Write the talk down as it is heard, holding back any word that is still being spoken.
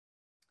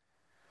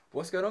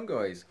What's going on,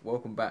 guys?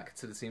 Welcome back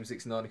to the Team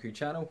 69 Crew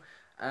channel,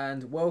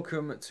 and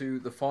welcome to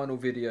the final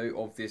video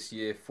of this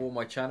year for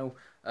my channel.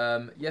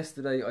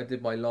 Yesterday I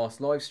did my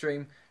last live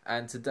stream,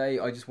 and today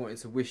I just wanted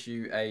to wish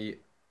you a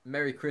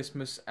Merry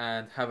Christmas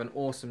and have an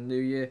awesome New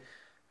Year.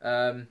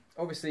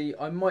 Obviously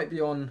I might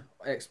be on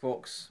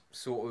Xbox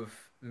sort of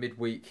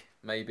midweek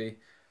maybe,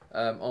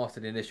 after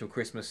the initial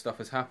Christmas stuff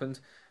has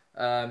happened,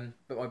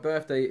 but my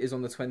birthday is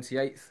on the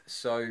 28th,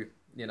 so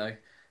you know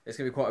it's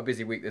going to be quite a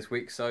busy week this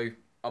week, so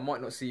I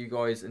might not see you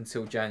guys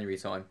until January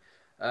time.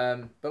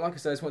 But like I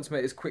said, I just want to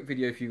make this quick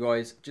video for you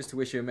guys just to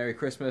wish you a Merry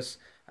Christmas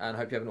and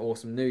hope you have an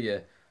awesome New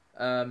Year.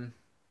 And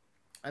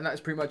that's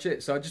pretty much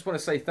it. So I just want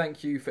to say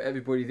thank you for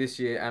everybody this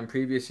year and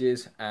previous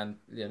years and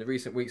the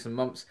recent weeks and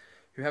months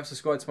who have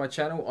subscribed to my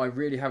channel. I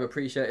really have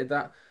appreciated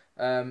that.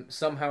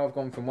 Somehow I've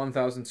gone from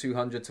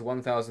 1,200 to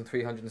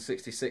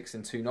 1,366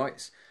 in 2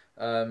 nights,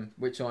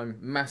 which I'm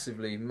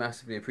massively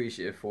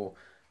appreciative for.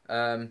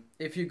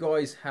 If you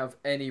guys have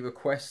any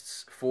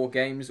requests for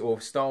games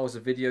or styles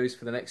of videos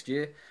for the next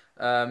year,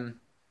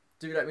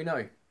 do let me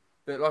know.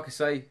 But like I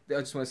say,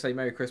 I just want to say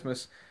Merry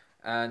Christmas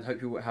and hope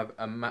you have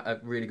a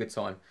really good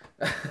time.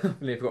 I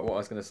nearly forgot what I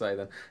was going to say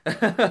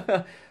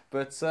then.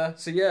 But so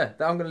yeah,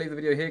 I'm going to leave the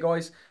video here,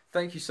 guys.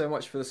 Thank you so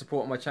much for the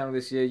support on my channel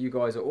this year. You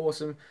guys are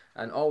awesome,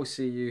 and I'll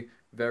see you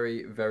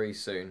very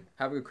soon.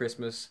 Have a good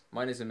Christmas.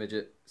 My name is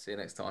Midget. See you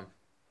next time.